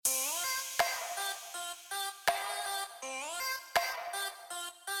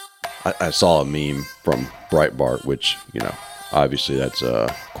I saw a meme from Breitbart, which, obviously that's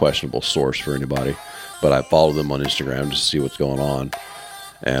a questionable source for anybody, but I followed them on Instagram just to see what's going on.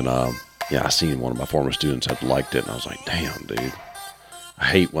 And, I seen one of my former students had liked it, and I was like, damn, dude. I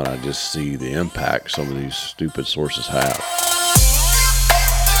hate when I just see the impact some of these stupid sources have.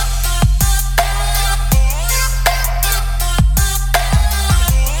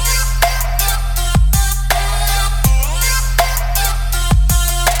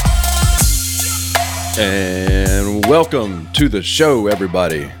 And welcome to the show,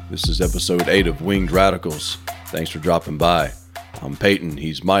 everybody. This is episode 8 of Winged Radicals. Thanks for dropping by. I'm Peyton.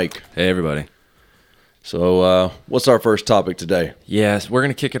 He's Mike. Hey, everybody. So, what's our first topic today? Yes, we're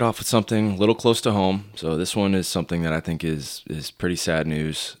going to kick it off with something a little close to home. So this one is something that I think is pretty sad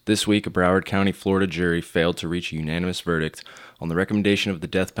news. This week, a Broward County, Florida jury failed to reach a unanimous verdict on the recommendation of the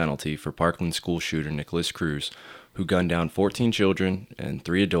death penalty for Parkland school shooter Nicholas Cruz, who gunned down 14 children and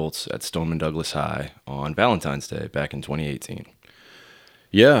 3 adults at Stoneman Douglas High on Valentine's Day back in 2018.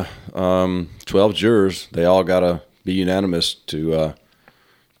 Yeah, 12 jurors. They all got to be unanimous to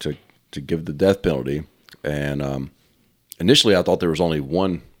give the death penalty. And initially, I thought there was only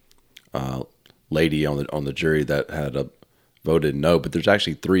one lady on the jury that had voted no, but there's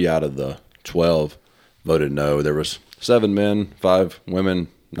actually 3 out of the 12 voted no. There was 7 men, 5 women.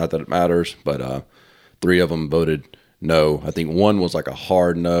 Not that it matters, but 3 of them voted no. I think one was like a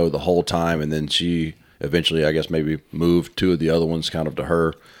hard no the whole time, and then she eventually, I guess, maybe moved 2 of the other ones kind of to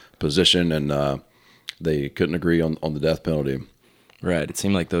her position, and they couldn't agree on the death penalty. Right. It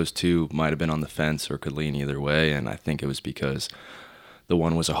seemed like those 2 might have been on the fence or could lean either way, and I think it was because the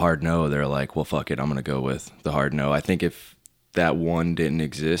one was a hard no. They're like, well, fuck it, I'm going to go with the hard no. I think if that one didn't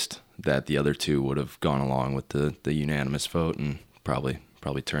exist, that the other 2 would have gone along with the unanimous vote and probably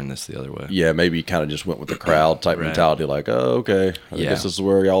turn this the other way. Yeah, maybe you kind of just went with the crowd type mentality, like, oh, okay, I guess this is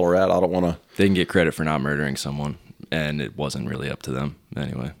where y'all are at. I don't want to... They can get credit for not murdering someone, and it wasn't really up to them.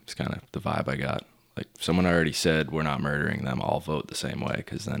 Anyway, it's kind of the vibe I got. Like, someone already said, we're not murdering them, I'll vote the same way,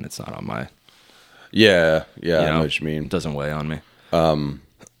 because then it's not on my... Yeah, I know what you mean. It doesn't weigh on me.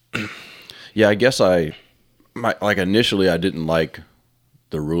 Yeah, I guess initially I didn't like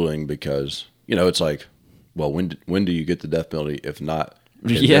the ruling because, it's like, well, when do you get the death penalty if not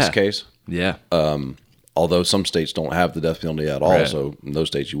in this case? Yeah. Although some states don't have the death penalty at all, so in those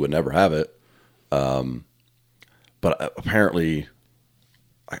states you would never have it. But apparently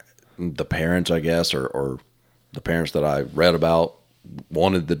the parents, I guess, or the parents that I read about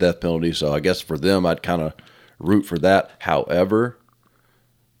wanted the death penalty, so I guess for them I'd kind of root for that. However,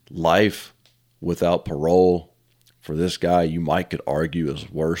 life without parole for this guy, you could argue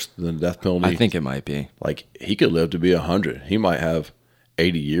is worse than the death penalty. I think it might be. Like, he could live to be 100. He might have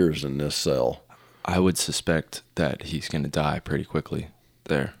 80 years in this cell. I would suspect that he's going to die pretty quickly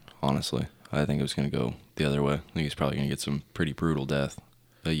there, honestly. I think it was going to go the other way. I think he's probably going to get some pretty brutal death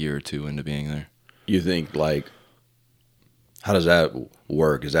a year or 2 into being there. You think, like, how does that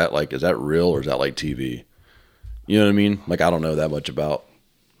work? Is that real or is that like TV? You know what I mean? Like, I don't know that much about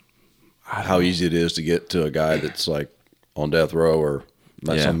how easy it is to get to a guy that's like on death row or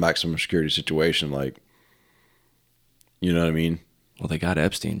some maximum security situation. Like, you know what I mean? Well, they got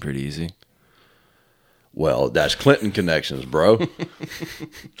Epstein pretty easy. Well, that's Clinton connections, bro.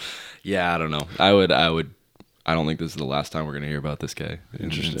 Yeah, I don't know. I don't think this is the last time we're going to hear about this guy.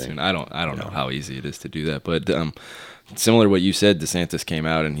 Interesting. I don't know how easy it is to do that. But similar to what you said, DeSantis came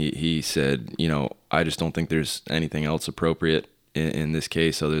out and he said, I just don't think there's anything else appropriate in this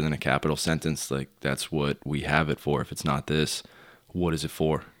case other than a capital sentence. Like, that's what we have it for. If it's not this, what is it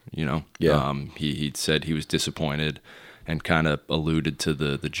for? Yeah. He said he was disappointed and kind of alluded to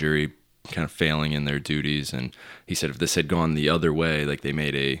the jury kind of failing in their duties, and he said if this had gone the other way, like they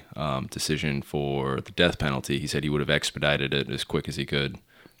made a decision for the death penalty, he said he would have expedited it as quick as he could.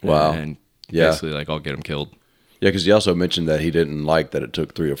 Wow. And basically, like, I'll get him killed. Yeah, because he also mentioned that he didn't like that it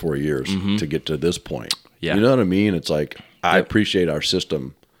took 3 or 4 years to get to this point. Yeah. You know what I mean? It's like, I appreciate our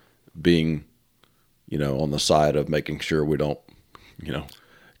system being, on the side of making sure we don't,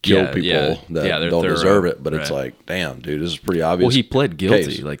 kill people that don't deserve it. But it's like, damn, dude, this is pretty obvious. Well, he pled guilty.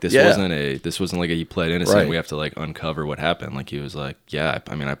 Case. Like, this wasn't like he pled innocent. Right. We have to like uncover what happened. Like, he was like, I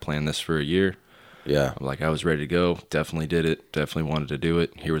planned this for a year. Yeah. Like, I was ready to go. Definitely did it. Definitely wanted to do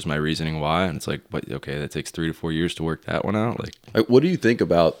it. Here was my reasoning why. And it's like, okay, that takes 3 to 4 years to work that one out. Like, what do you think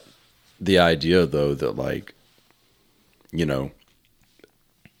about the idea, though, that, like,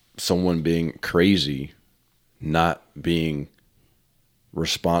 someone being crazy, not being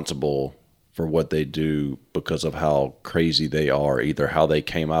responsible for what they do because of how crazy they are, either how they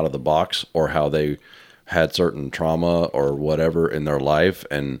came out of the box or how they had certain trauma or whatever in their life,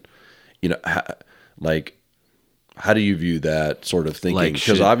 and you know, how do you view that sort of thinking? Like,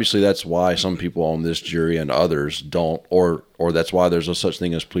 Because obviously that's why some people on this jury and others don't, or that's why there's no such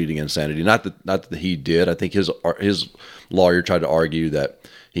thing as pleading insanity. Not that he did. I think his lawyer tried to argue that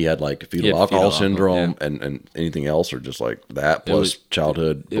he had like fetal alcohol syndrome and anything else, or just like that plus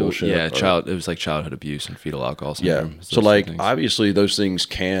childhood bullshit. It was like childhood abuse and fetal alcohol syndrome. Yeah. So like obviously those things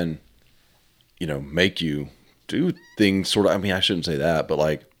can, make you do things sort of. I mean, I shouldn't say that, but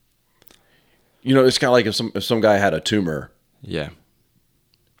like, it's kind of like if some guy had a tumor,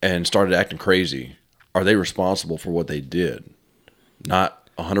 and started acting crazy, are they responsible for what they did? Not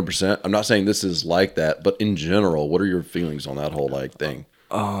 100%. I'm not saying this is like that, but in general, what are your feelings on that whole like thing?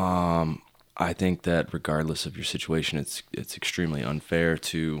 I think that regardless of your situation, it's extremely unfair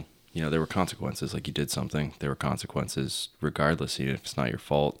to, there were consequences. Like, you did something, there were consequences regardless. Even if it's not your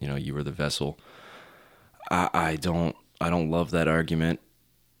fault, you were the vessel. I don't love that argument.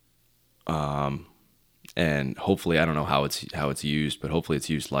 And hopefully, I don't know how it's used, but hopefully it's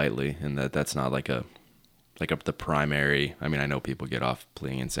used lightly, and that's not like the primary. I mean, I know people get off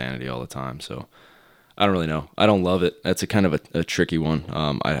pleading insanity all the time, so I don't really know. I don't love it. That's a kind of a tricky one.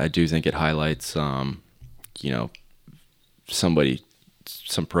 I do think it highlights, some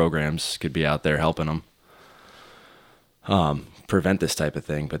programs could be out there helping them prevent this type of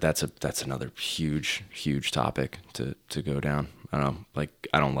thing, but that's another huge topic to go down. I don't know. Like,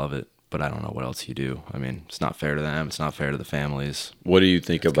 I don't love it, but I don't know what else you do. I mean, it's not fair to them. It's not fair to the families. What do you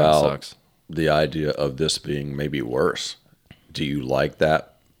think about the idea of this being maybe worse? Do you like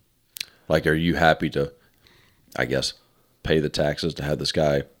that? Like, are you happy to, I guess, pay the taxes to have this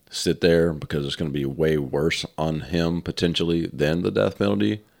guy sit there because it's going to be way worse on him potentially than the death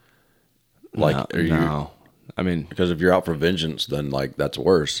penalty? Like, no. I mean, because if you're out for vengeance, then like that's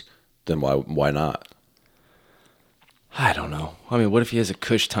worse. Then why not? I don't know. I mean, what if he has a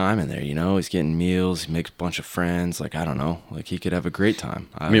cush time in there, He's getting meals, he makes a bunch of friends. Like, I don't know. Like, he could have a great time.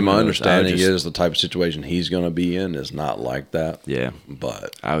 I mean, my understanding is the type of situation he's going to be in is not like that. Yeah.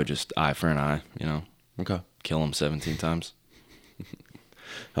 But I would just eye for an eye, Okay. Kill him 17 times.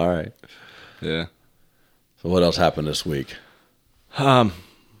 All right. Yeah. So what else happened this week?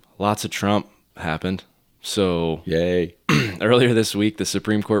 Lots of Trump happened. So, yay. Earlier this week, the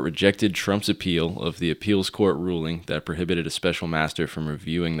Supreme Court rejected Trump's appeal of the appeals court ruling that prohibited a special master from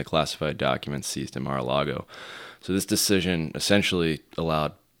reviewing the classified documents seized in Mar-a-Lago. So this decision essentially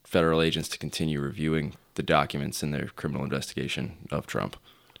allowed federal agents to continue reviewing the documents in their criminal investigation of Trump.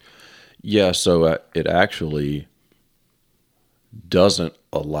 Yeah, so it actually doesn't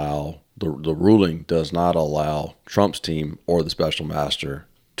allow, the ruling does not allow Trump's team or the special master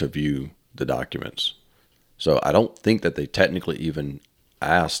to view the documents. So I don't think that they technically even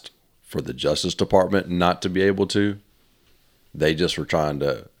asked for the Justice Department not to be able to. They just were trying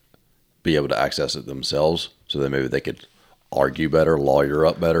to be able to access it themselves so that maybe they could argue better, lawyer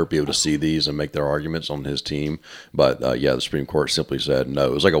up better, be able to see these and make their arguments on his team. But the Supreme Court simply said no.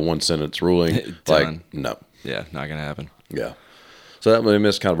 It was like a one-sentence ruling. Like, no. Yeah, not going to happen. Yeah. So that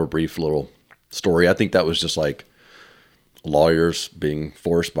was kind of a brief little story. I think that was just like lawyers being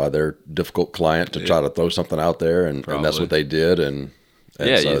forced by their difficult client to try to throw something out there, and that's what they did, and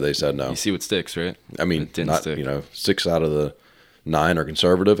so they said no. You see what sticks, right? I mean, not stick. 6 out of the 9 are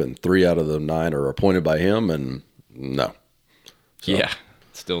conservative, and 3 out of the 9 are appointed by him, and no. So. Yeah,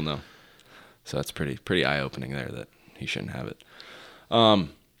 still no. So that's pretty eye-opening there that he shouldn't have it.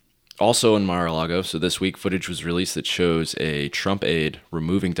 Also in Mar-a-Lago, so this week footage was released that shows a Trump aide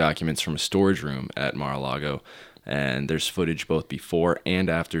removing documents from a storage room at Mar-a-Lago. And there's footage both before and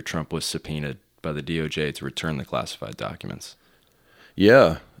after Trump was subpoenaed by the DOJ to return the classified documents.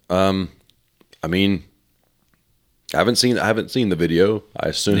 Yeah. I mean, I haven't seen the video. I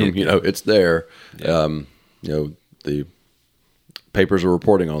assume, it's there. Yeah. The papers are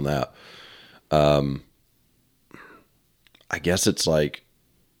reporting on that. I guess it's like,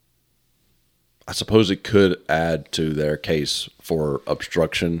 I suppose it could add to their case for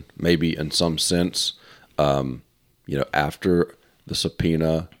obstruction, maybe in some sense. After the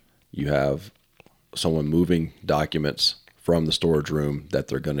subpoena, you have someone moving documents from the storage room that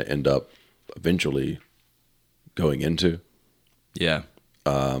they're going to end up eventually going into. Yeah.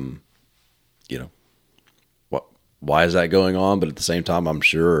 Why is that going on? But at the same time, I'm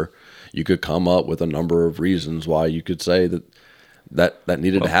sure you could come up with a number of reasons why you could say that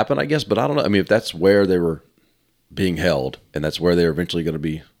needed to happen, I guess. But I don't know. I mean, if that's where they were being held and that's where they're eventually going to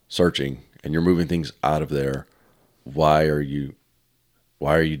be searching, and you're moving things out of there, why are you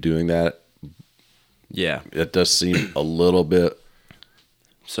doing that? Yeah. It does seem a little bit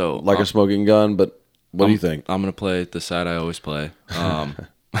like a smoking gun, but what do you think? I'm going to play the side I always play.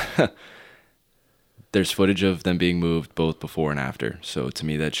 there's footage of them being moved both before and after. So to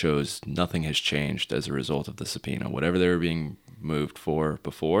me, that shows nothing has changed as a result of the subpoena. Whatever they were being moved for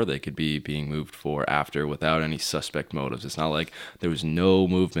before, they could be being moved for after without any suspect motives. It's not like there was no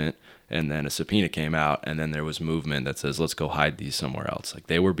movement and then a subpoena came out and then there was movement that says, let's go hide these somewhere else. Like,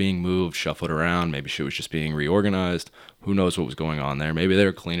 they were being moved, shuffled around. Maybe shit was just being reorganized. Who knows what was going on there? Maybe they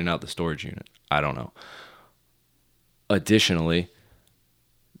were cleaning out the storage unit. I don't know. Additionally,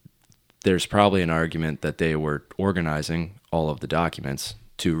 there's probably an argument that they were organizing all of the documents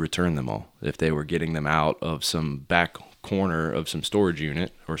to return them all. If they were getting them out of some back corner of some storage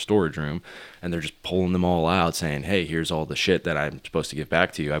unit or storage room, and they're just pulling them all out saying, hey, here's all the shit that I'm supposed to give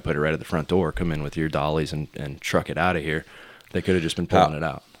back to you. I put it right at the front door. Come in with your dollies and truck it out of here. They could have just been pulling it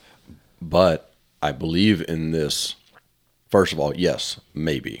out. But I believe in this. First of all, yes,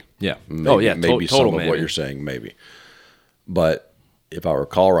 maybe. Yeah. Maybe, maybe some of maybe. what you're saying, maybe. But if I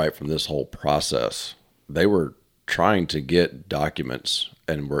recall right from this whole process, they were trying to get documents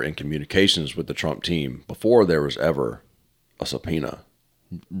and were in communications with the Trump team before there was ever a subpoena.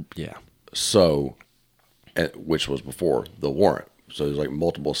 Yeah. So, which was before the warrant. So there's like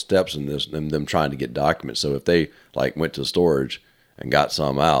multiple steps in this, and them trying to get documents. So if they like went to storage and got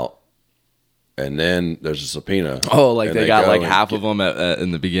some out, and then there's a subpoena. Oh, like they got like half of them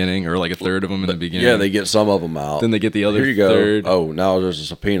in the beginning, or like a third of them in the beginning. Yeah, they get some of them out. Then they get the other Here you go. third. Oh, now there's a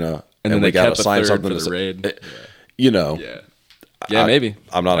subpoena, and then we they got kept to sign a third something for the raid. You know. Yeah. Yeah, maybe.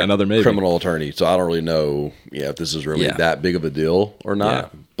 I'm not another a maybe. criminal attorney, so I don't really know if this is really that big of a deal or not.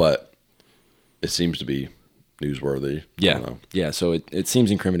 Yeah. But it seems to be newsworthy. Yeah. I don't know. Yeah, so it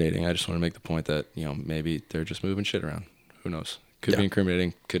seems incriminating. I just want to make the point that, maybe they're just moving shit around. Who knows? Could be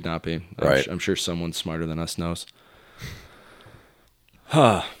incriminating, could not be. I'm sure someone smarter than us knows.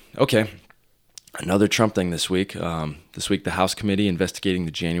 Okay. Another Trump thing this week. This week, the House committee investigating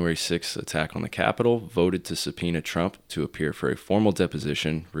the January 6th attack on the Capitol voted to subpoena Trump to appear for a formal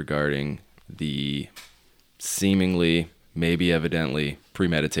deposition regarding the seemingly, maybe evidently,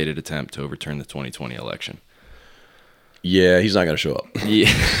 premeditated attempt to overturn the 2020 election. Yeah, he's not going to show up.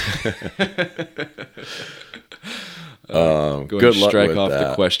 Yeah. Good luck strike with off that.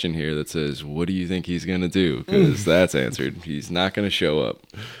 the question here that says, what do you think he's going to do? Because that's answered. He's not going to show up.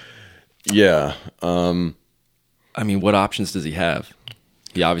 Yeah. I mean, what options does he have?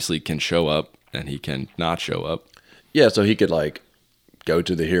 He obviously can show up and he can not show up. Yeah, so he could like go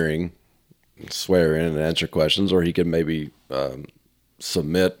to the hearing, swear in and answer questions, or he could maybe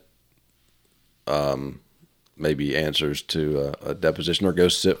submit maybe answers to a deposition, or go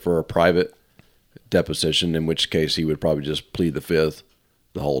sit for a private deposition, in which case he would probably just plead the fifth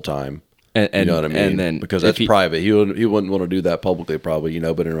the whole time. And you know what I mean? And then because that's private. He wouldn't want to do that publicly, probably,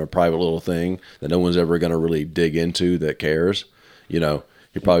 but in a private little thing that no one's ever going to really dig into that cares, he'd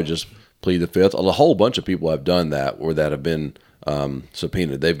probably just plead the fifth. A whole bunch of people have done that, or that have been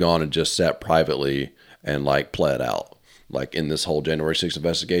subpoenaed. They've gone and just sat privately and like pled out. Like in this whole January 6th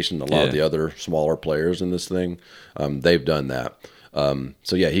investigation, a lot of the other smaller players in this thing, they've done that.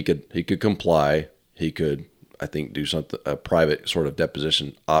 So yeah, he could comply. He could, I think, do something, a private sort of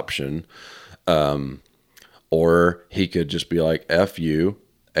deposition option, or he could just be like, F you,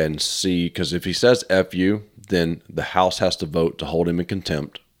 and see, because if he says F you, then the House has to vote to hold him in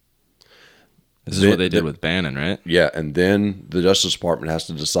contempt. This is what they did with Bannon, right? Yeah, and then the Justice Department has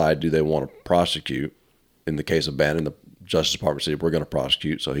to decide, do they want to prosecute? In the case of Bannon, the Justice Department said, we're going to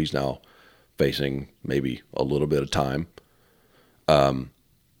prosecute, so he's now facing maybe a little bit of time.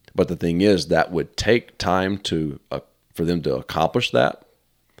 But the thing is, that would take time for them to accomplish that.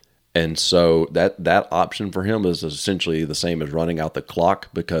 And so that option for him is essentially the same as running out the clock,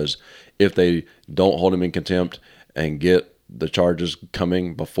 because if they don't hold him in contempt and get the charges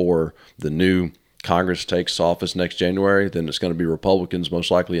coming before the new Congress takes office next January, then it's going to be Republicans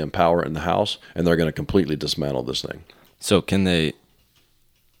most likely in power in the House, and they're going to completely dismantle this thing. So can they...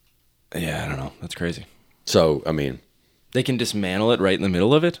 Yeah, I don't know. That's crazy. So, I mean... They can dismantle it right in the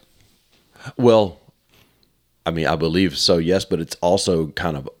middle of it? Well, I mean, I believe so, yes, but it's also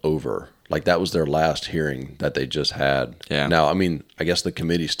kind of over. Like, that was their last hearing that they just had. Yeah. Now, I mean, I guess the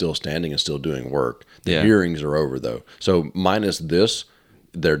committee's still standing and still doing work. The Yeah. hearings are over, though. So, minus this,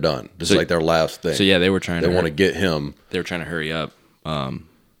 they're done. This is like their last thing. So, yeah, they were trying They to... want to get him. They were trying to hurry up,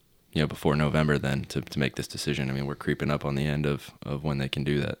 before November then to make this decision. I mean, we're creeping up on the end of when they can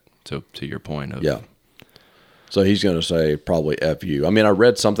do that. So, to your point of... Yeah. So he's going to say probably F you. I mean, I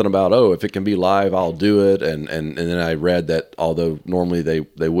read something about, if it can be live, I'll do it. And then I read that although normally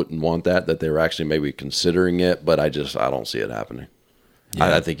they wouldn't want that they were actually maybe considering it, but I don't see it happening.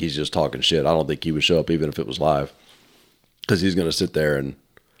 Yeah. I think he's just talking shit. I don't think he would show up even if it was live, because he's going to sit there and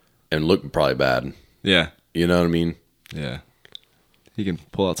and looking probably bad. Yeah. You know what I mean? Yeah. He can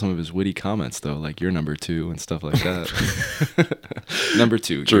pull out some of his witty comments, though, like you're number 2 and stuff like that. Number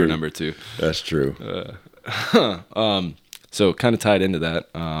 2. True. You're number 2. That's true. So kind of tied into that,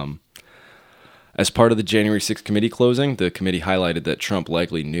 as part of the January 6th committee closing, the committee highlighted that Trump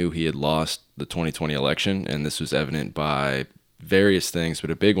likely knew he had lost the 2020 election, and this was evident by various things,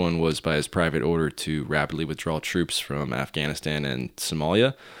 but a big one was by his private order to rapidly withdraw troops from Afghanistan and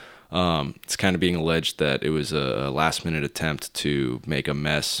Somalia. It's kind of being alleged that it was a last-minute attempt to make a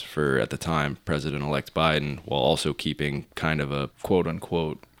mess for, at the time, President-elect Biden, while also keeping kind of a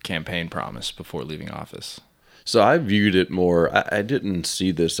quote-unquote campaign promise before leaving office. So I viewed it more, I didn't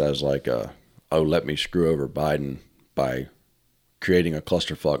see this as like let me screw over Biden by creating a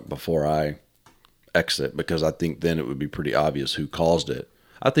clusterfuck before I exit, because I think then it would be pretty obvious who caused it.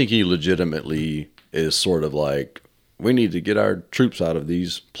 I think he legitimately is sort of like, we need to get our troops out of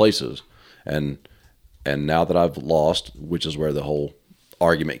these places. And now that I've lost, which is where the whole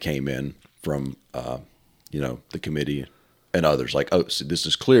argument came in from, the committee and others, like, oh, so this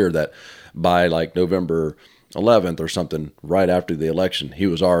is clear that by like November 11th or something, right after the election, he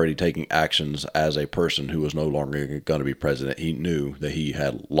was already taking actions as a person who was no longer going to be president. He knew that he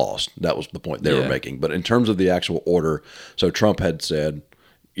had lost. That was the point they were making. But in terms of the actual order, so Trump had said,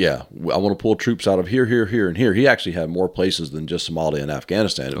 yeah, I want to pull troops out of here, here, here, and here. He actually had more places than just Somalia and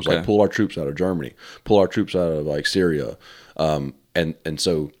Afghanistan. It was like, pull our troops out of Germany, pull our troops out of like Syria. And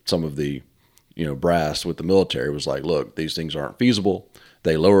so some of the, brass with the military was like, look, these things aren't feasible.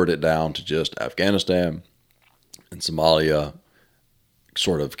 They lowered it down to just Afghanistan and Somalia,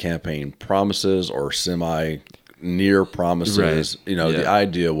 sort of campaign promises or semi-near promises. Right. The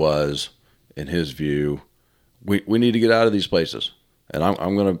idea was, in his view, we need to get out of these places, and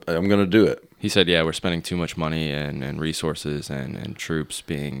I'm gonna do it. He said, yeah, we're spending too much money and resources and troops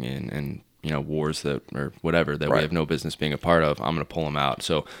being in wars that or whatever that we have no business being a part of. I'm going to pull them out.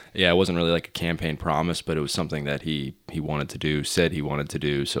 So yeah, it wasn't really like a campaign promise, but it was something that he wanted to do, said he wanted to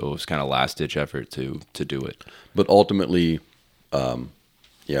do. So it was kind of last ditch effort to do it. But ultimately, a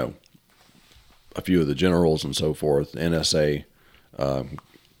few of the generals and so forth, NSA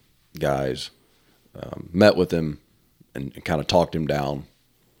guys, met with him and kind of talked him down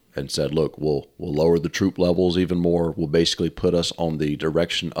and said, look, we'll lower the troop levels even more. We'll basically put us on the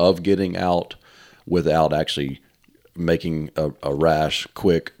direction of getting out without actually making a rash,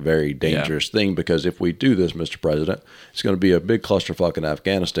 quick, very dangerous thing. Because if we do this, Mr. President, it's going to be a big clusterfuck in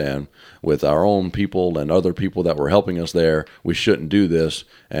Afghanistan with our own people and other people that were helping us there. We shouldn't do this.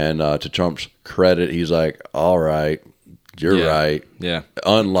 And to Trump's credit, he's like, all right, you're right. Yeah.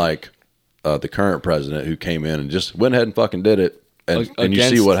 Unlike the current president who came in and just went ahead and fucking did it. And you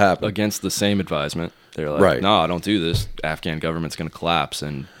see what happened. Against the same advisement. They're like, no, don't do this. Afghan government's going to collapse.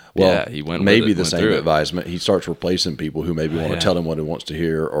 And he went maybe with it, the same advisement. He starts replacing people who maybe want to tell him what he wants to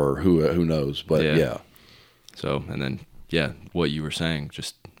hear, or who knows. But So, and then, what you were saying,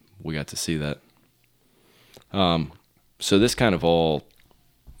 just we got to see that. So this kind of all.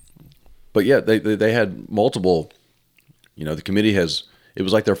 But yeah, they had multiple, the committee it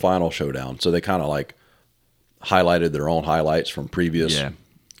was like their final showdown. So they kind of like highlighted their own highlights from previous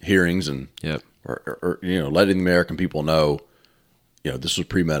hearings and or letting the American people know, this was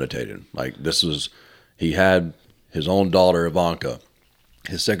premeditated. Like he had his own daughter Ivanka,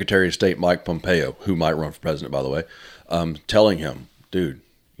 his Secretary of State Mike Pompeo, who might run for president, by the way, telling him, dude,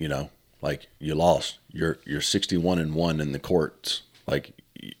 like you lost. You're 61-1 in the courts. Like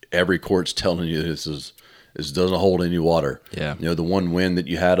every court's telling you this doesn't hold any water. Yeah. The one win that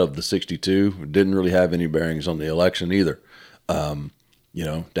you had of the 62 didn't really have any bearings on the election either.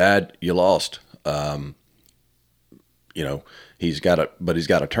 Dad, you lost. He's got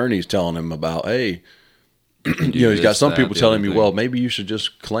attorneys telling him about, hey, he's got some people telling me, well, maybe you should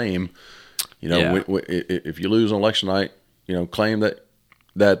just claim, if you lose on election night, claim that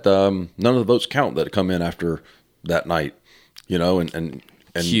none of the votes count that come in after that night, and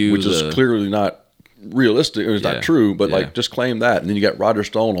which is clearly not realistic. It's not true, but just claim that. And then you got Roger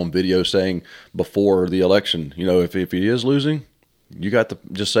Stone on video saying before the election, if he is losing, you got to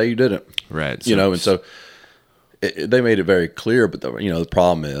just say you didn't. Right. And so they made it very clear. But the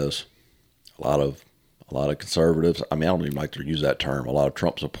problem is a lot of conservatives. I mean, I don't even like to use that term. A lot of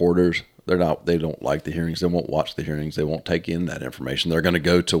Trump supporters, they don't like the hearings. They won't watch the hearings. They won't take in that information. They're going to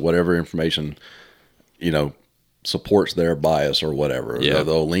go to whatever information, supports their bias or whatever. Yeah.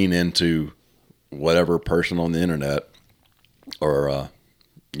 They'll lean into whatever person on the internet or,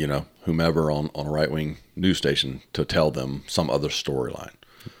 whomever on a right-wing news station to tell them some other storyline.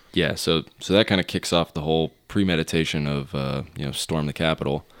 Yeah, so that kind of kicks off the whole premeditation of, storm the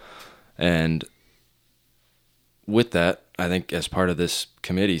Capitol. And with that, I think as part of this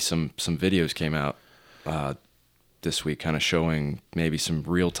committee, some videos came out this week, kind of showing maybe some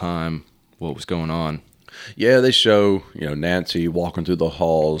real time what was going on. Yeah, they show Nancy walking through the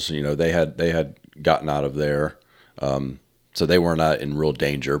halls. They had gotten out of there, so they were not in real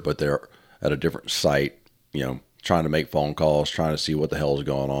danger, but they're at a different site. Trying to make phone calls, trying to see what the hell is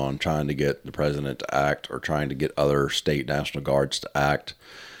going on, trying to get the president to act, or trying to get other state National Guards to act.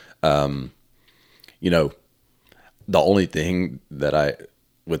 The only thing that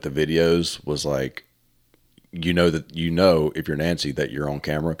with the videos was like, if you're Nancy that you're on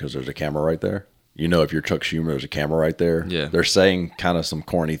camera because there's a camera right there. If you're Chuck Schumer, there's a camera right there. Yeah. They're saying kind of some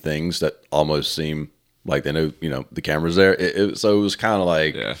corny things that almost seem like they know, the camera's there. So it was kind of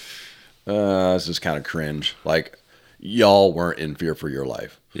like, it's just kind of cringe. Like, y'all weren't in fear for your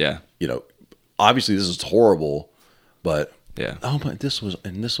life. Yeah. Obviously this is horrible, but yeah. Oh, but this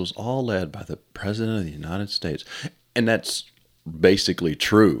was all led by the President of the United States. And that's basically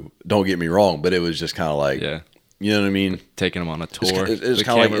true. Don't get me wrong, but it was just kind of like, you know what I mean? Taking him on a tour. It's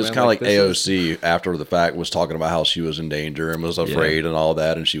kind of like AOC after the fact was talking about how she was in danger and was afraid and all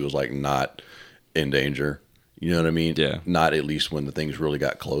that. And she was like not in danger. You know what I mean? Yeah. Not at least when the things really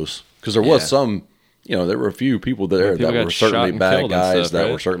got close. Because there was some, there were a few people there that were certainly bad guys that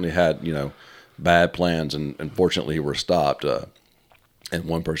were certainly had, bad plans and unfortunately were stopped. And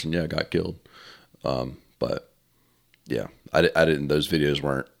one person, got killed. But yeah, I didn't, those videos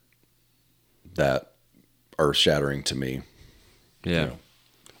weren't that earth shattering to me. Yeah.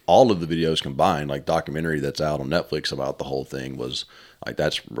 All of the videos combined, like documentary that's out on Netflix about the whole thing was like,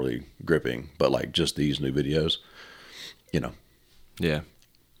 that's really gripping. But like just these new videos, Yeah.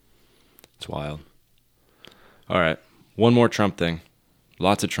 It's wild. All right. One more Trump thing.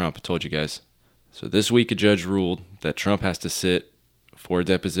 Lots of Trump, I told you guys. So this week a judge ruled that Trump has to sit for a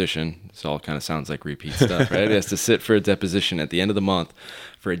deposition. This all kind of sounds like repeat stuff, right? He has to sit for a deposition at the end of the month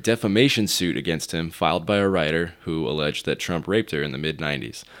for a defamation suit against him filed by a writer who alleged that Trump raped her in the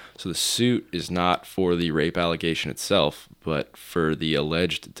mid-90s. So the suit is not for the rape allegation itself, but for the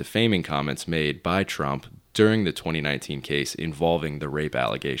alleged defaming comments made by Trump during the 2019 case involving the rape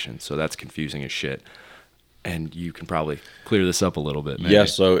allegation. So that's confusing as shit. And you can probably clear this up a little bit, maybe. Yeah,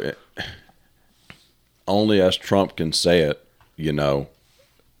 so only as Trump can say it,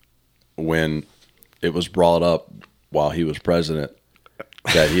 when it was brought up while he was president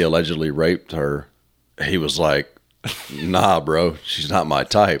that he allegedly raped her, he was like, nah, bro, she's not my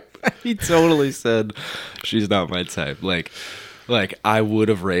type. He totally said, she's not my type. Like I would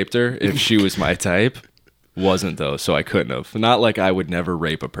have raped her if she was my type. Wasn't though, so I couldn't have. Not like I would never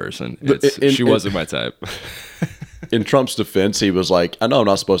rape a person. She wasn't my type. In Trump's defense, he was like, I know I'm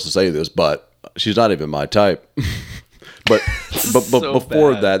not supposed to say this, but she's not even my type. But So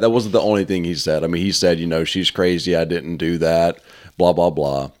before bad. that wasn't the only thing he said. I mean, he said, she's crazy. I didn't do that, blah, blah,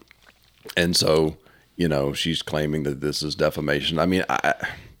 blah. And so, she's claiming that this is defamation. I mean,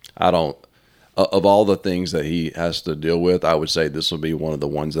 I don't, of all the things that he has to deal with, I would say this will be one of the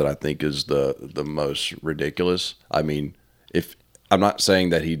ones that I think is the most ridiculous. I mean, if I'm not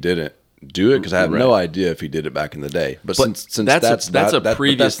saying that he didn't do it, because I have no idea if he did it back in the day. But since that's not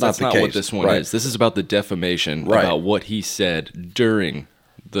what this one is. This is about the defamation, about what he said during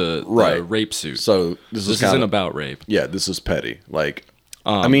the rape suit. So this isn't about rape. Yeah, this is petty. Like,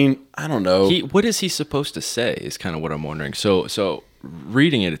 I mean, I don't know. What is he supposed to say is kind of what I'm wondering. So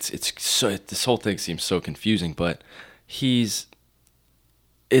reading it, it's so, this whole thing seems so confusing, but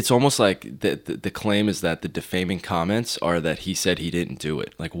it's almost like the claim is that the defaming comments are that he said he didn't do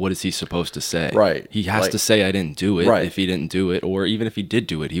it. Like, what is he supposed to say? Right. He has to say, I didn't do it. Right. If he didn't do it, or even if he did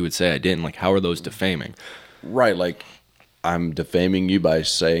do it, he would say, I didn't. Like, how are those defaming? Right. Like, I'm defaming you by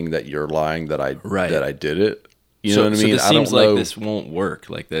saying that you're lying that I did it. You know what I mean? So this seems like this won't work.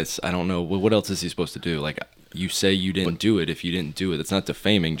 Like this, I don't know. What else is he supposed to do? Like, you say you didn't do it. If you didn't do it, it's not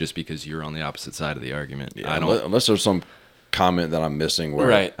defaming just because you're on the opposite side of the argument. Yeah, unless there's some comment that I'm missing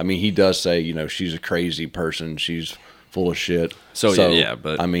where, I mean, he does say, she's a crazy person. She's full of shit. So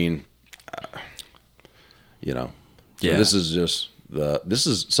but I mean, this is just this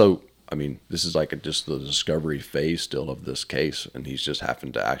is like just the discovery phase still of this case, and he's just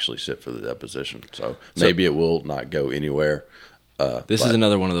having to actually sit for the deposition. So maybe it will not go anywhere. This is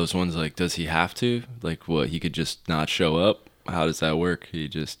another one of those ones. Like, does he have to? Like, what? He could just not show up? How does that work? He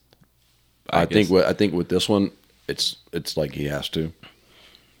just. I think with this one, it's like he has to.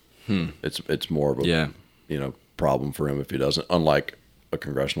 It's more of a problem for him if he doesn't. Unlike a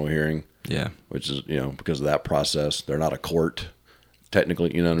congressional hearing, which is because of that process, they're not a court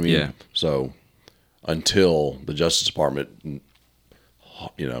technically. You know what I mean? Yeah. So until the Justice Department,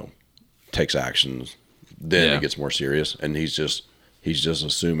 takes actions, then Yeah. it gets more serious. And he's just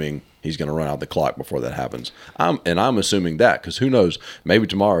assuming he's going to run out the clock before that happens. I'm assuming that, because who knows? Maybe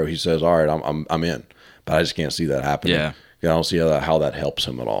tomorrow he says, "All right, I'm in," but I just can't see that happening. Yeah. I don't see how that helps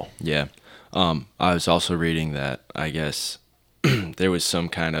him at all. Yeah. I was also reading that I guess there was some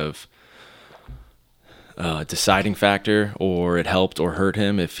kind of deciding factor, or it helped or hurt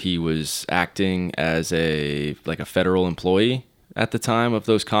him if he was acting as a federal employee at the time of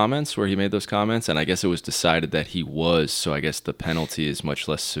those comments, where he made those comments, and I guess it was decided that he was, so I guess the penalty is much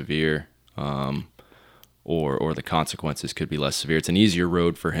less severe, or the consequences could be less severe. It's an easier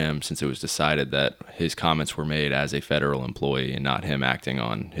road for him since it was decided that his comments were made as a federal employee and not him acting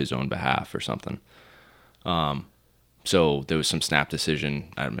on his own behalf or something. So there was some snap decision.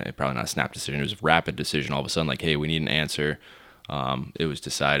 Probably not a snap decision. It was a rapid decision. All of a sudden, like, hey, we need an answer. It was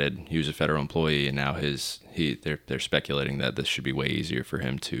decided he was a federal employee, and now they're speculating that this should be way easier for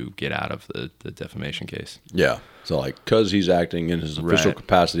him to get out of the defamation case. Yeah. So, like, because he's acting in his official Right.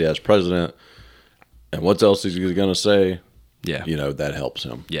 capacity as president, and what else is he going to say? Yeah. That helps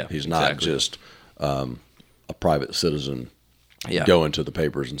him. Yeah, He's not exactly. just a private citizen going to the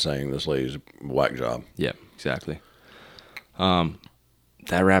papers and saying this lady's a whack job. Yeah, exactly.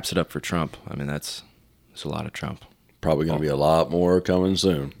 That wraps it up for Trump. I mean, that's a lot of Trump. Probably going to be a lot more coming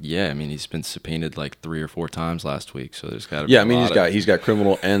soon. Yeah, I mean, he's been subpoenaed like 3 or 4 times last week, so there's got to be Yeah, I mean, he's got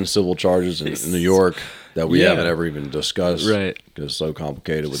criminal and civil charges in New York that we haven't ever even discussed. Right. Because it's so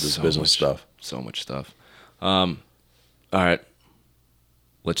complicated with this business stuff. So much stuff. All right.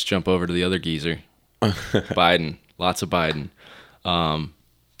 Let's jump over to the other geezer. Biden. Lots of Biden.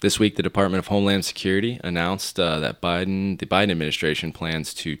 This week, the Department of Homeland Security announced that the Biden administration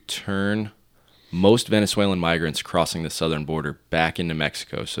plans to turn most Venezuelan migrants crossing the southern border back into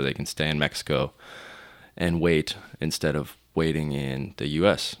Mexico so they can stay in Mexico and wait instead of waiting in the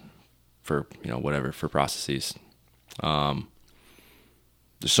U.S. for, for processes.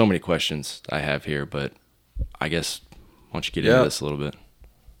 There's so many questions I have here, but I guess why don't you get into this a little bit?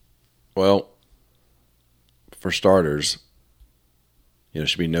 Well, for starters, it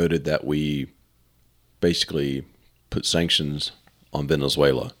should be noted that we basically put sanctions on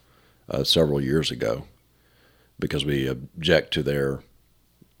Venezuela several years ago because we object to their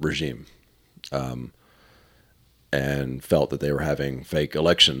regime and felt that they were having fake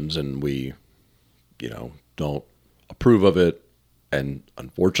elections, and we, don't approve of it. And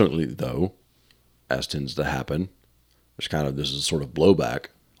unfortunately, though, as tends to happen, this is sort of blowback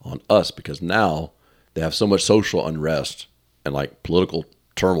on us because now they have so much social unrest and like political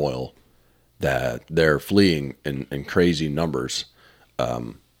turmoil that they're fleeing in crazy numbers.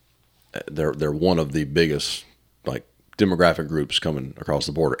 They're one of the biggest like demographic groups coming across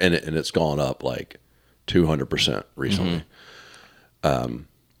the border, and it's gone up like 200% recently. Mm-hmm.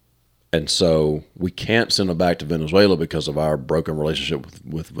 And so we can't send them back to Venezuela because of our broken relationship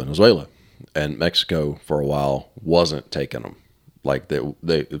with Venezuela. And Mexico, for a while, wasn't taking them. Like the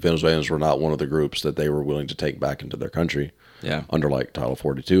Venezuelans were not one of the groups that they were willing to take back into their country under like Title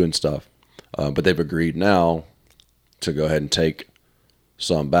 42 and stuff. But they've agreed now to go ahead and take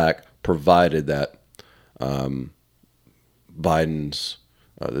some back, provided that Biden's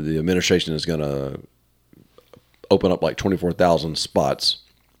the administration is going to open up like 24,000 spots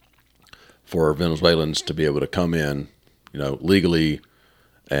for Venezuelans to be able to come in, legally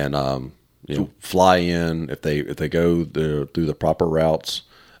and fly in if they go through the proper routes.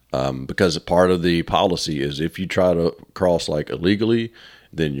 Because part of the policy is if you try to cross like illegally,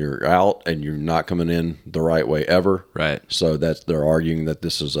 then you're out and you're not coming in the right way ever. Right. So they're arguing that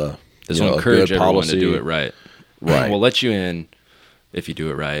this is a will encourage good everyone policy to do it right. Right. We'll let you in if you do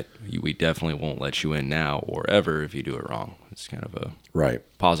it right. We definitely won't let you in now or ever if you do it wrong. It's kind of a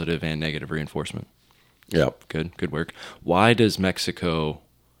positive and negative reinforcement. Yeah. Good work. Why does Mexico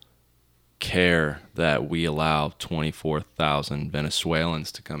care that we allow 24,000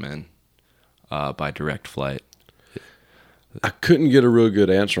 Venezuelans to come in by direct flight? I couldn't get a real good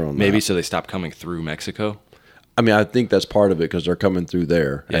answer on that. Maybe so they stop coming through Mexico? I mean, I think that's part of it because they're coming through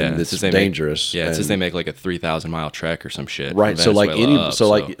there, and it's dangerous. It says they make like a 3,000-mile trek or some shit. Right. So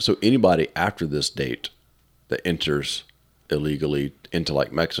like so anybody after this date that enters illegally into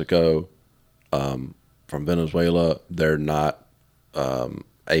like Mexico from Venezuela, they're not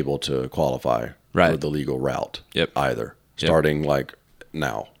able to qualify for the legal route either. Starting like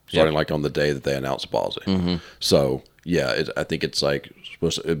now, like on the day that they announce policy. Mm-hmm. So yeah, I think it's like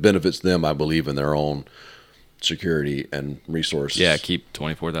it benefits them, I believe, in their own security and resources. Yeah, keep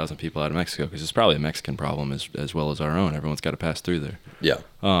 24,000 people out of Mexico because it's probably a Mexican problem as well as our own. Everyone's got to pass through there. Yeah.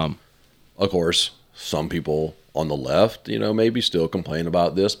 Of course, some people on the left, maybe still complain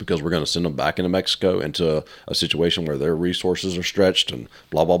about this because we're going to send them back into Mexico into a situation where their resources are stretched and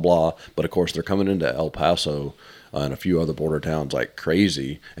blah, blah, blah. But of course, they're coming into El Paso and a few other border towns like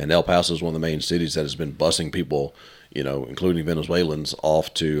crazy. And El Paso is one of the main cities that has been busing people, including Venezuelans,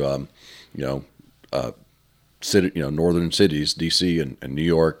 off to, northern cities, D.C. and New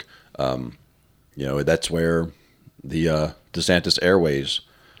York. That's where the DeSantis Airways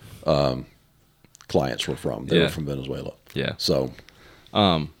clients were from. They were from Venezuela. Yeah. So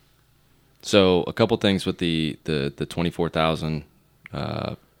a couple things with the 24,000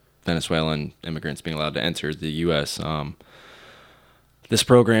 Venezuelan immigrants being allowed to enter the U.S. This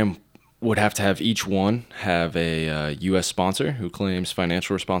program would have to have each one have a U.S. sponsor who claims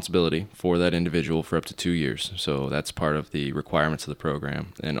financial responsibility for that individual for up to 2 years. So that's part of the requirements of the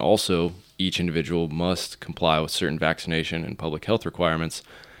program. And also, each individual must comply with certain vaccination and public health requirements,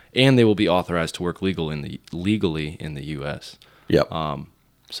 and they will be authorized to work legally in the U.S. Yep. So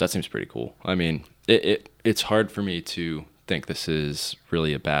that seems pretty cool. I mean, it's hard for me to think this is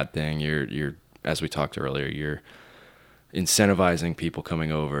really a bad thing. You're as we talked earlier, you're incentivizing people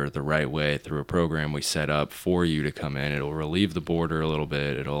coming over the right way through a program we set up for you to come in. It'll relieve the border a little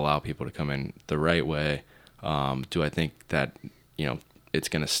bit. It'll allow people to come in the right way. Do I think that it's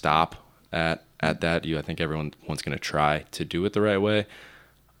going to stop at that? I think everyone's going to try to do it the right way.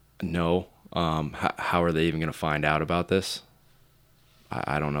 No. How are they even going to find out about this?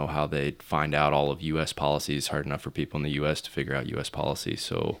 I don't know how they'd find out all of U.S. policies. Hard enough for people in the U.S. to figure out U.S. policy.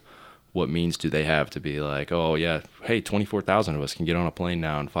 So what means do they have to be like, oh, yeah, hey, 24,000 of us can get on a plane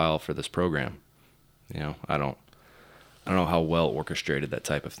now and file for this program? I don't know how well orchestrated that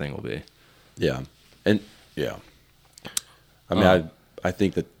type of thing will be. Yeah. And, yeah. I mean, I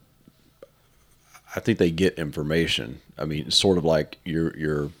think they get information. I mean, it's sort of like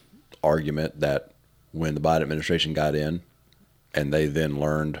your argument that when the Biden administration got in and they then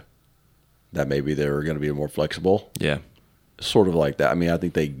learned that maybe they were going to be more flexible. Yeah. Sort of like that. I mean, I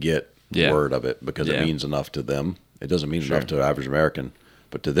think they get word of it because it means enough to them. It doesn't mean enough to the average American,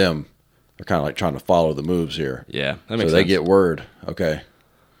 but to them, they're kind of like trying to follow the moves here. Yeah, that sense. makes sense. They get word. Okay,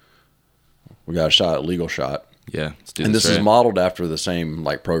 we got a legal shot. Yeah, let's do and this right. is modeled after the same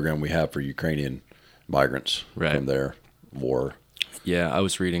program we have for Ukrainian migrants from their war. Yeah, I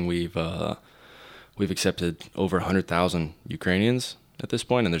was reading we've accepted over 100,000 Ukrainians at this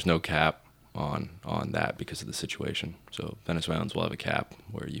point, and there's no cap on that because of the situation. So Venezuelans will have a cap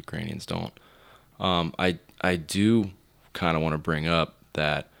where Ukrainians don't. I do kind of want to bring up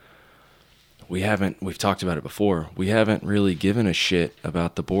that we've talked about it before. We haven't really given a shit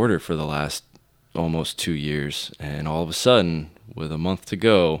about the border for the last almost 2 years, and all of a sudden, with a month to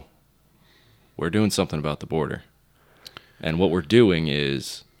go, we're doing something about the border. And what we're doing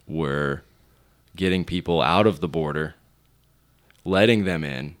is we're getting people out of the border, letting them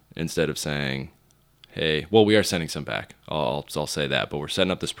in, instead of saying, hey, well, we are sending some back. I'll say that, but we're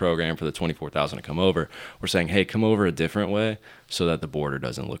setting up this program for the 24,000 to come over. We're saying, hey, come over a different way so that the border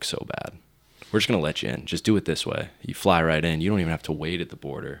doesn't look so bad. We're just going to let you in. Just do it this way. You fly right in. You don't even have to wait at the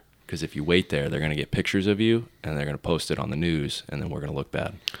border, because if you wait there, they're going to get pictures of you, and they're going to post it on the news, and then we're going to look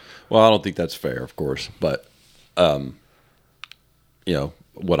bad. Well, I don't think that's fair, of course, but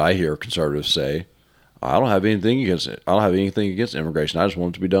what I hear conservatives say, I don't have anything against immigration. I just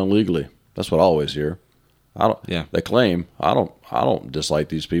want it to be done legally. That's what I always hear. They claim I don't dislike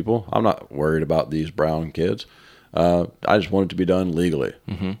these people. I'm not worried about these brown kids. I just want it to be done legally.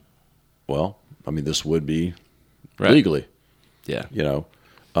 Mm-hmm. Well, I mean, this would be legally. Yeah.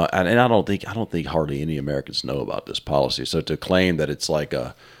 And I don't think hardly any Americans know about this policy. So to claim that it's like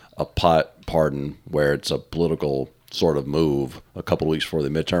a pot pardon where it's a political sort of move a couple of weeks before the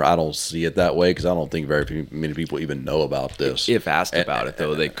midterm, I don't see it that way, because I don't think very many people even know about this. If asked about it,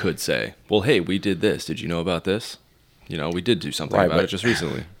 though, they could say, well, hey, we did this. Did you know about this? We did do something about it just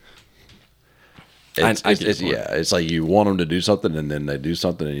recently. It's like you want them to do something, and then they do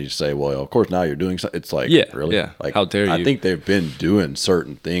something, and you say, well, of course, now you're doing something. It's like, really? Yeah. Like, how dare you? I think they've been doing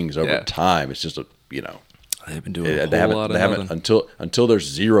certain things over time. It's just, they've been doing a whole lot of nothing. Until there's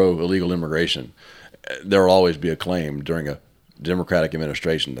zero illegal immigration, there will always be a claim during a Democratic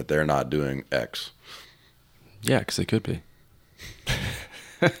administration that they're not doing X. Yeah, because they could be.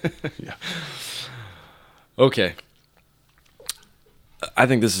 Yeah. Okay. I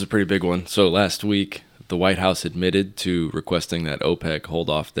think this is a pretty big one. So last week, the White House admitted to requesting that OPEC hold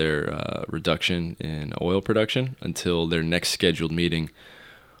off their reduction in oil production until their next scheduled meeting,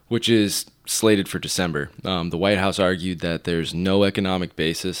 which is slated for December. The White House argued that there's no economic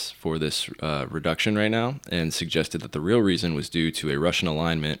basis for this reduction right now, and suggested that the real reason was due to a Russian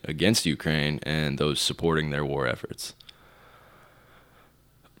alignment against Ukraine and those supporting their war efforts.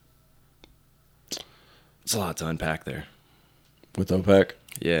 It's a lot to unpack there. With OPEC?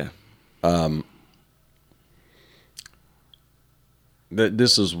 Yeah.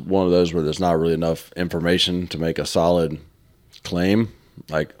 This is one of those where there's not really enough information to make a solid claim.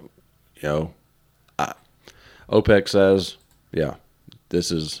 Like, OPEC says, yeah,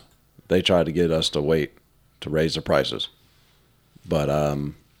 they tried to get us to wait to raise the prices. But I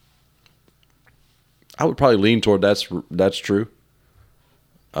would probably lean toward that's true.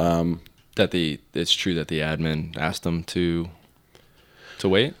 It's true that the admin asked them to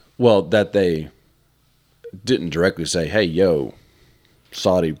wait? Well, that they didn't directly say, hey, yo,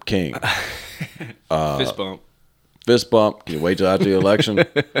 Saudi king. Fist bump. Fist bump. Can you wait till after the election?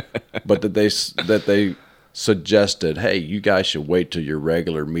 But that they suggested, hey, you guys should wait till your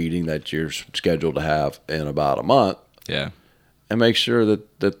regular meeting that you're scheduled to have in about a month. Yeah. And make sure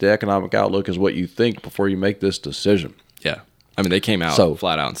that the economic outlook is what you think before you make this decision. Yeah. I mean, they came out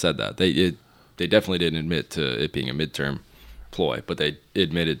flat out and said that. They definitely didn't admit to it being a midterm ploy, but they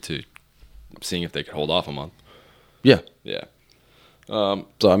admitted to seeing if they could hold off a month. Yeah. Yeah. So,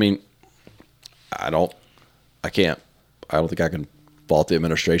 I mean, I don't think I can fault the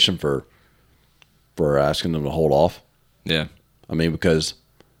administration for asking them to hold off. Yeah. I mean, because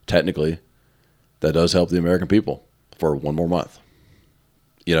technically that does help the American people for one more month.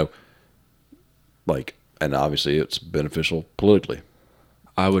 And obviously it's beneficial politically.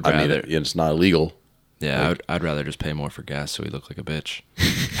 I would rather. It's not illegal. Yeah, I'd rather just pay more for gas so we look like a bitch.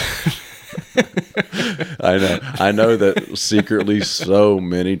 I know that secretly so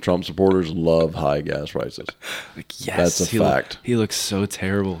many Trump supporters love high gas prices. Yes, that's a fact. He looks so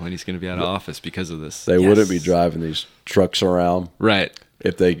terrible and he's going to be out of office because of this. They wouldn't be driving these trucks around. Right.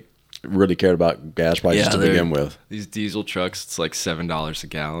 If they really cared about gas prices to begin with. These diesel trucks, it's like $7 a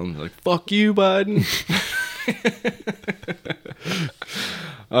gallon. They're like, fuck you, Biden.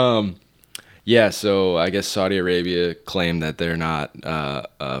 Yeah, so I guess Saudi Arabia claimed that they're not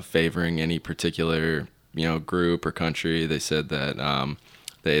favoring any particular group or country. They said that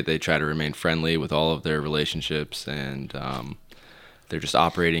they try to remain friendly with all of their relationships, and they're just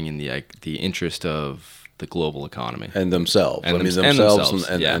operating in the interest of the global economy and themselves.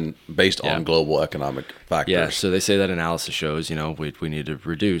 And based on global economic factors. Yeah, so they say that analysis shows we need to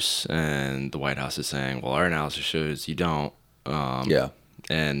reduce, and the White House is saying, well, our analysis shows you don't. Yeah.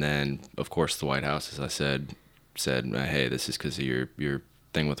 And then, of course, the White House, as I said, hey, this is because of your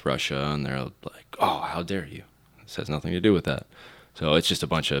thing with Russia. And they're like, oh, how dare you? This has nothing to do with that. So it's just a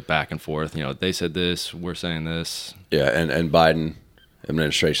bunch of back and forth. They said this, we're saying this. Yeah, and Biden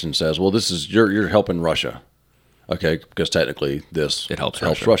administration says, well, this is you're helping Russia. Okay, because technically it helps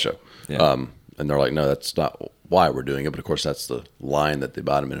Russia. Yeah. And they're like, no, that's not why we're doing it. But, of course, that's the line that the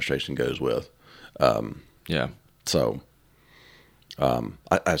Biden administration goes with. Yeah. So...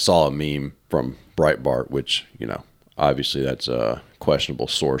 I saw a meme from Breitbart, which, obviously that's a questionable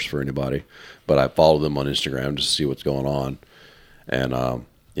source for anybody, but I followed them on Instagram just to see what's going on. And,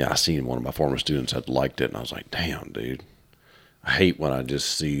 I seen one of my former students had liked it, and I was like, damn, dude, I hate when I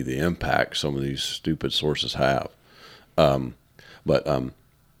just see the impact some of these stupid sources have. But the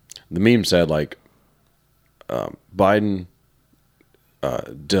meme said, like, Biden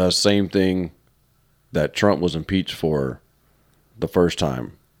does same thing that Trump was impeached for the first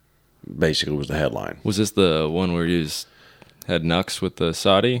time, basically, was the headline. Was this the one where you had Nux with the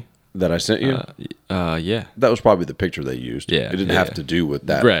Saudi? That I sent you? Yeah. That was probably the picture they used. Yeah. It didn't have to do with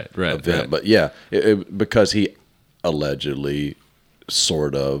that event. Right. But yeah, because he allegedly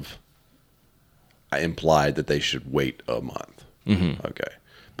sort of implied that they should wait a month. Mm-hmm. Okay.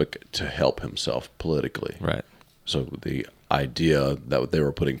 But to help himself politically. Right. So the idea that they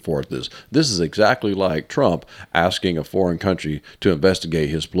were putting forth is this is exactly like Trump asking a foreign country to investigate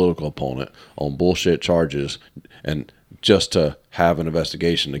his political opponent on bullshit charges, and just to have an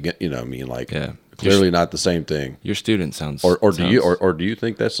investigation again. Clearly not the same thing. Your student sounds do you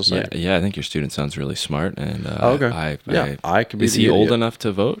think that's the same? Yeah, I think your student sounds really smart, and okay. I can be. Is he old enough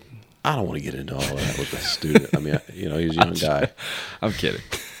to vote? I don't want to get into all of that with the student. I mean, he's a young guy. I'm kidding.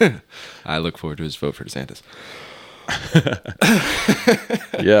 I look forward to his vote for DeSantis.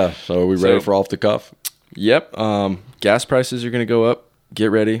 Yeah, so are we ready for off the cuff? Yep. Gas prices are going to go up.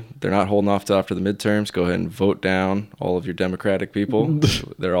 Get ready. They're not holding off till after the midterms. Go ahead and vote down all of your Democratic people.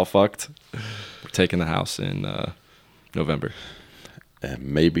 They're all fucked. We're taking the House in November. And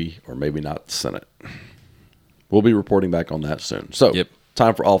maybe or maybe not the Senate. We'll be reporting back on that soon. So, yep.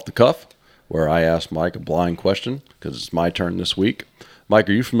 Time for off the cuff. where I ask Mike a blind question because it's my turn this week. Mike,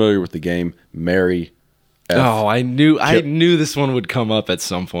 are you familiar with the game Marry F? Oh, I knew this one would come up at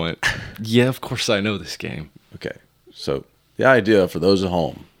some point. Yeah, of course I know this game. Okay, so the idea for those at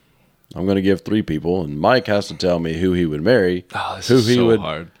home, I'm going to give 3 people, and Mike has to tell me who he would marry, This is so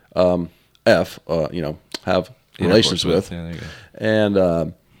hard. Have relations with, Yeah, there you go.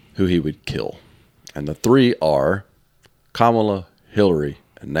 and who he would kill. And the 3 are Kamala, Hillary,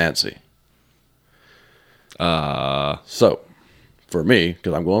 and Nancy. So, for me,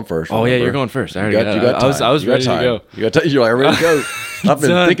 because I'm going first. Oh, yeah, you're going first. I You got time. I was ready to go. You're like, ready to go. I've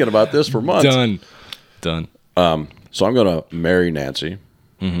been thinking about this for months. Done. So I'm going to marry Nancy.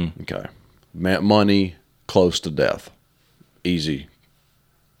 Mm-hmm. Okay. Money close to death. Easy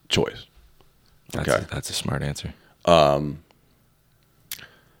choice. That's a smart answer.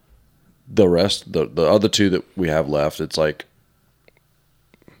 The rest, the other 2 that we have left, it's like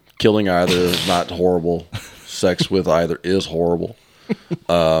killing either is not horrible. Sex with either is horrible.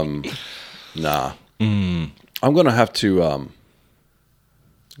 Nah. I'm gonna have to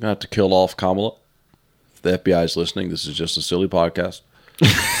kill off Kamala. If the FBI is listening, this is just a silly podcast.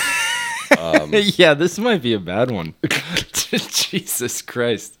 Yeah, this might be a bad one. Jesus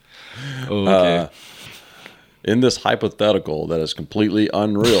Christ. Okay. In this hypothetical that is completely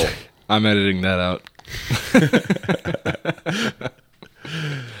unreal. I'm editing that out.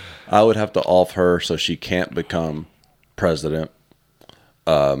 I would have to off her so she can't become president.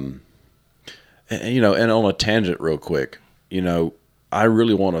 And on a tangent real quick, I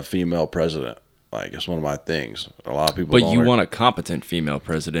really want a female president. Like, it's one of my things. A lot of people But you want a competent female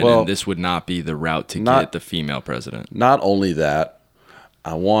president, and this would not be the route to get the female president. Not only that,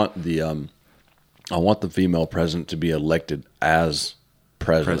 I want the female president to be elected as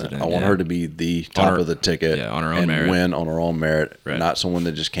president. I want her to be the top of the ticket on her own and merit. win on her own merit, Right. not someone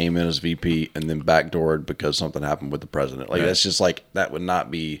that just came in as VP and then backdoored because something happened with the president. Like, that's just like, that would not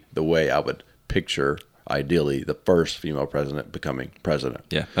be the way I would picture, ideally, the first female president becoming president.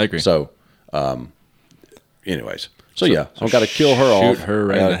 Yeah, I agree. So, anyways. So I've got to kill her off. Shoot her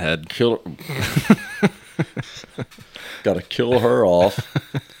right in the head. Got to kill her off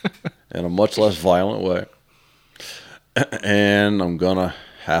in a much less violent way. And I'm going to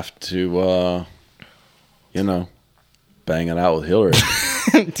have to, bang it out with Hillary.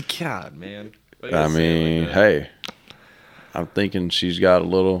 God, man. I mean, hey, I'm thinking she's got a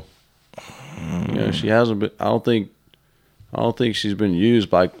little, she hasn't been, I don't think she's been used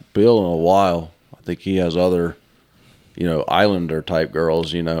by Bill in a while. I think he has other, Islander type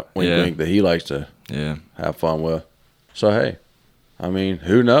girls, wink that he likes to have fun with. So, hey, I mean,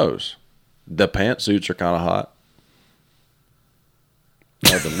 who knows? The pantsuits are kind of hot.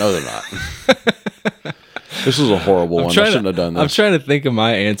 No, they're not. This is a horrible one. I shouldn't have done this. I'm trying to think of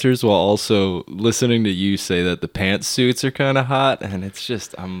my answers while also listening to you say that the pantsuits are kind of hot, and it's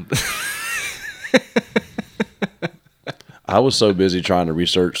just I was so busy trying to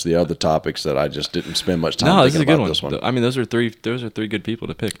research the other topics that I just didn't spend much time thinking about this one. I mean, those are three good people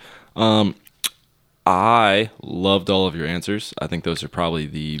to pick. I loved all of your answers. I think those are probably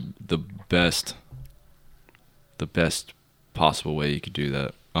the best possible way you could do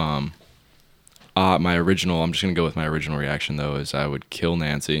that. I'm just gonna go with my original reaction though, is I would kill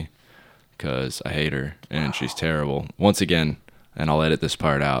Nancy because I hate her and she's terrible. Once again, and I'll edit this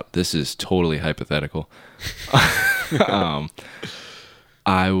part out, this is totally hypothetical.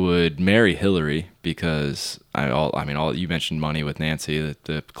 I would marry Hillary because you mentioned money with Nancy, that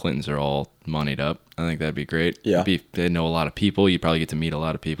the Clintons are all moneyed up. I think that'd be great. Yeah. They know a lot of people. You probably get to meet a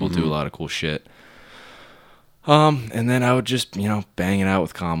lot of people, do a lot of cool shit. And then I would just, bang it out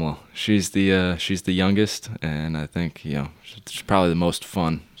with Kamala. She's the youngest, and I think, she's probably the most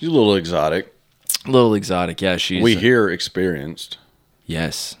fun. She's a little exotic. Yeah. We hear experienced.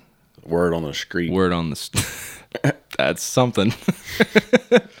 Yes. Word on the street. That's something.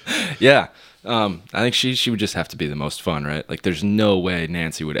 Yeah. I think she would just have to be the most fun, right? Like, there's no way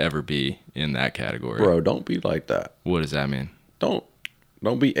Nancy would ever be in that category. Bro, don't be like that. What does that mean? Don't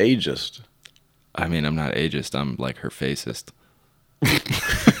be ageist. I mean, I'm not ageist. I'm like her facist.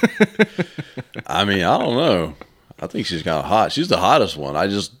 I mean, I don't know. I think she's kind of hot. She's the hottest one. I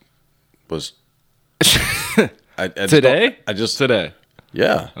just was. Today? Today.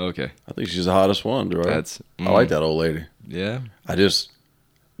 Yeah. Okay. I think she's the hottest one, right? I like that old lady. Yeah. I just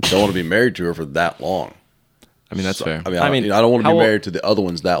don't want to be married to her for that long. I mean, that's fair. I mean, I don't want to be married to the other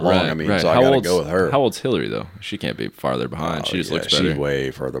ones that long. Right. So I got to go with her. How old's Hillary, though? She can't be farther behind. She just looks better. She's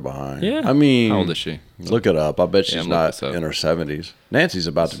way further behind. Yeah. I mean, how old is she? Look it up. I bet she's not in her 70s. Nancy's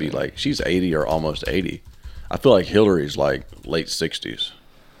about to be like, she's 80 or almost 80. I feel like Hillary's like late 60s.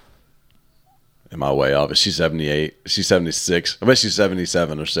 Am I way off? Is she 78? Is she 76? I bet she's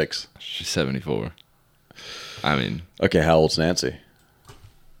 77 or 6. She's 74. I mean... Okay, how old's Nancy?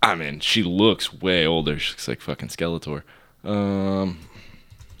 I mean, she looks way older. She looks like fucking Skeletor.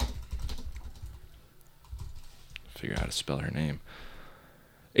 Figure out how to spell her name.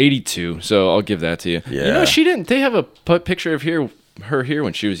 82. So I'll give that to you. Yeah. You know, she didn't. They have a picture of her here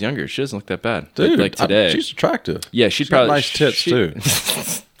when she was younger. She doesn't look that bad. Dude, like today. she's attractive. Yeah, she's probably got nice tits too.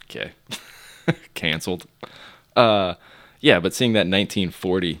 Okay. Canceled. Yeah, but seeing that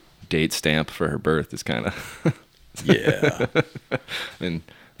 1940 date stamp for her birth is kind of Yeah. And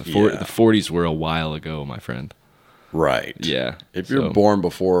the 40s were a while ago, my friend. Right. Yeah. If you're born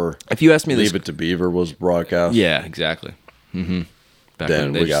before if you ask me Leave It to Beaver was broadcast. Yeah, exactly. Mm-hmm. Back Then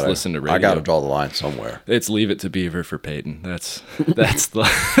when they we just gotta listened to radio. I gotta draw the line somewhere. It's Leave It to Beaver for Peyton. That's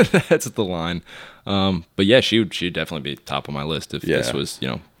the that's the line. But yeah, she'd definitely be top of my list if this was, you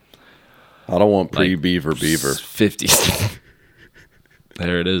know. I don't want pre-Beaver Beaver. 50s.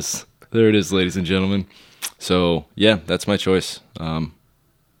 There it is. There it is, ladies and gentlemen. So yeah, that's my choice. That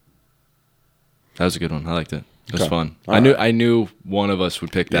was a good one. I liked it. It was fun. I knew one of us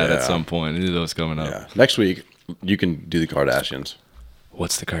would pick that at some point. I knew that was coming up. Yeah. Next week you can do the Kardashians.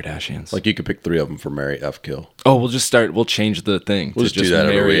 What's the Kardashians? Like you could pick 3 of them for Marry F Kill. Oh, we'll change the thing. We'll just do that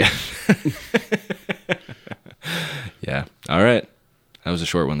every week. Yeah. All right. That was a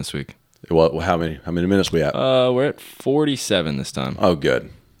short one this week. Well, how many minutes we at? We're at 47 this time. Oh,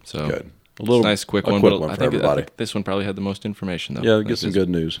 good. So good. A little nice quick one, but I think this one probably had the most information though. Yeah, get some good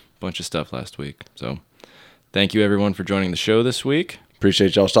news. Bunch of stuff last week. So thank you everyone for joining the show this week.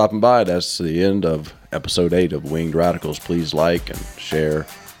 Appreciate y'all stopping by. That's the end of episode 8 of Winged Radicals. Please like and share.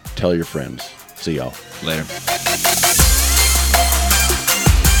 Tell your friends. See y'all. Later.